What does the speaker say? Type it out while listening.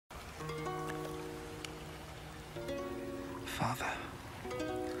Father,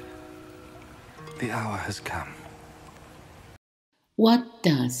 the hour has come. What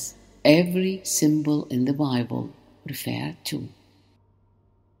does every symbol in the Bible refer to?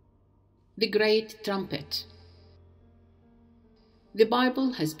 The Great Trumpet. The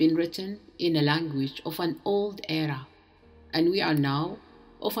Bible has been written in a language of an old era, and we are now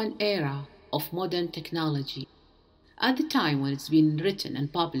of an era of modern technology. At the time when it's been written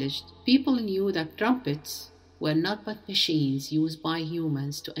and published, people knew that trumpets were not but machines used by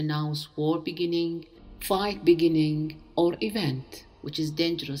humans to announce war beginning, fight beginning, or event which is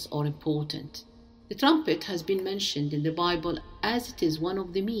dangerous or important. The trumpet has been mentioned in the Bible as it is one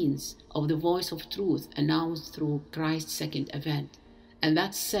of the means of the voice of truth announced through Christ's second advent, and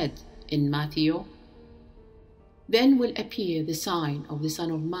that's said in Matthew. Then will appear the sign of the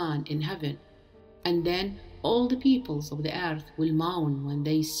Son of Man in heaven, and then all the peoples of the earth will mourn when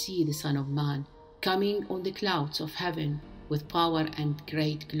they see the Son of Man coming on the clouds of heaven with power and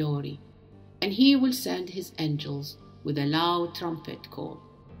great glory. And he will send his angels with a loud trumpet call,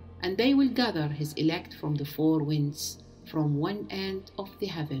 and they will gather his elect from the four winds, from one end of the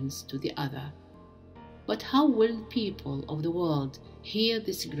heavens to the other. But how will people of the world hear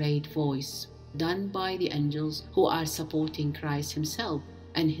this great voice done by the angels who are supporting Christ himself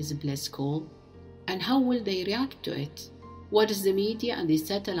and his blessed call? And how will they react to it? What is the media and the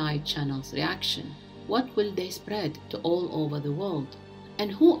satellite channels' reaction? What will they spread to all over the world?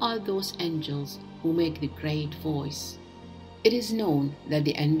 And who are those angels who make the great voice? It is known that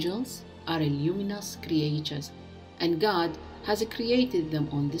the angels are luminous creatures, and God has created them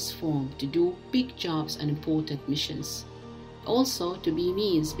on this form to do big jobs and important missions, also to be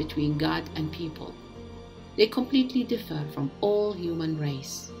means between God and people. They completely differ from all human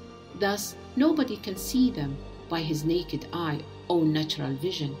race. Thus, nobody can see them by his naked eye or natural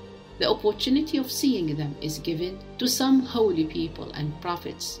vision. The opportunity of seeing them is given to some holy people and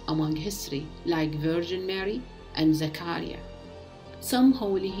prophets among history, like Virgin Mary and Zechariah. Some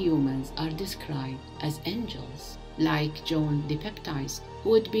holy humans are described as angels, like John the Baptist,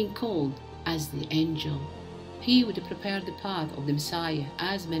 who had been called as the angel. He would prepare the path of the Messiah,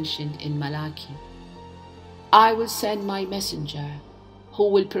 as mentioned in Malachi. I will send my messenger, who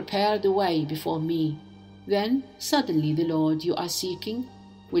will prepare the way before me. Then suddenly the Lord you are seeking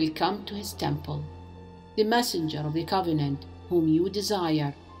will come to his temple. The messenger of the covenant whom you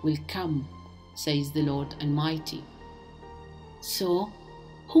desire will come, says the Lord Almighty. So,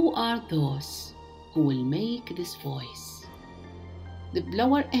 who are those who will make this voice? The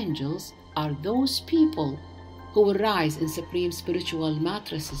blower angels are those people who will rise in supreme spiritual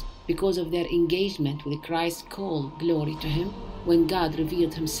mattresses because of their engagement with Christ's call, glory to him, when God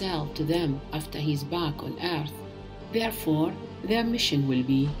revealed himself to them after he is back on earth. Therefore, their mission will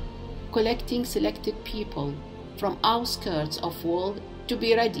be collecting selected people from outskirts of world to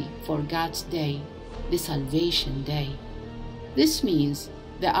be ready for God's day, the salvation day. This means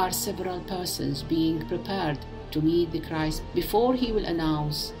there are several persons being prepared to meet the Christ before he will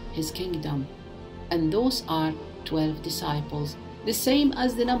announce his kingdom, and those are 12 disciples, the same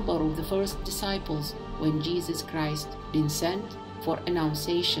as the number of the first disciples when Jesus Christ been sent for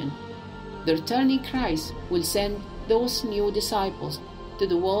annunciation. The returning Christ will send those new disciples to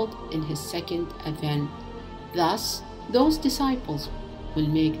the world in his second advent. Thus, those disciples will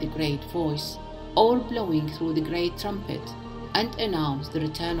make the great voice, all blowing through the great trumpet, and announce the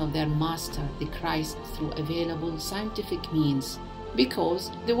return of their Master, the Christ, through available scientific means.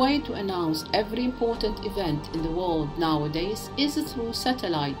 Because the way to announce every important event in the world nowadays is through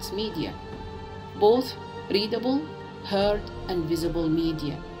satellites media, both readable, heard, and visible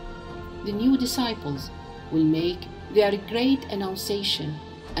media. The new disciples will make their great annunciation,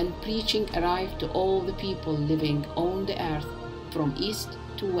 and preaching arrive to all the people living on the earth, from east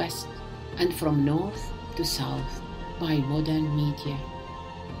to west, and from north to south, by modern media,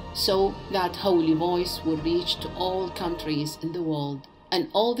 so that holy voice will reach to all countries in the world, and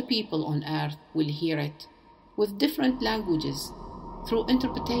all the people on earth will hear it, with different languages, through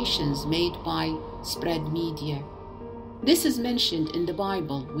interpretations made by spread media. This is mentioned in the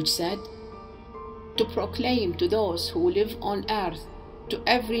Bible, which said, to proclaim to those who live on earth, to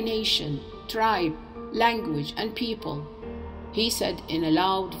every nation, tribe, language, and people. He said in a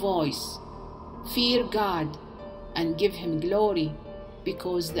loud voice, fear God and give him glory,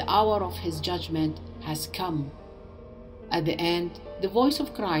 because the hour of his judgment has come. At the end, the voice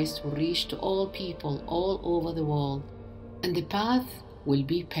of Christ will reach to all people all over the world, and the path will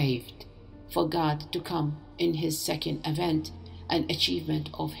be paved for God to come in his second advent and achievement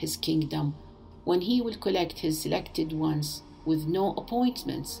of his kingdom, when he will collect his selected ones with no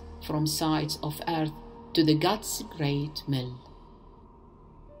appointments from sides of earth, to the God's great mill.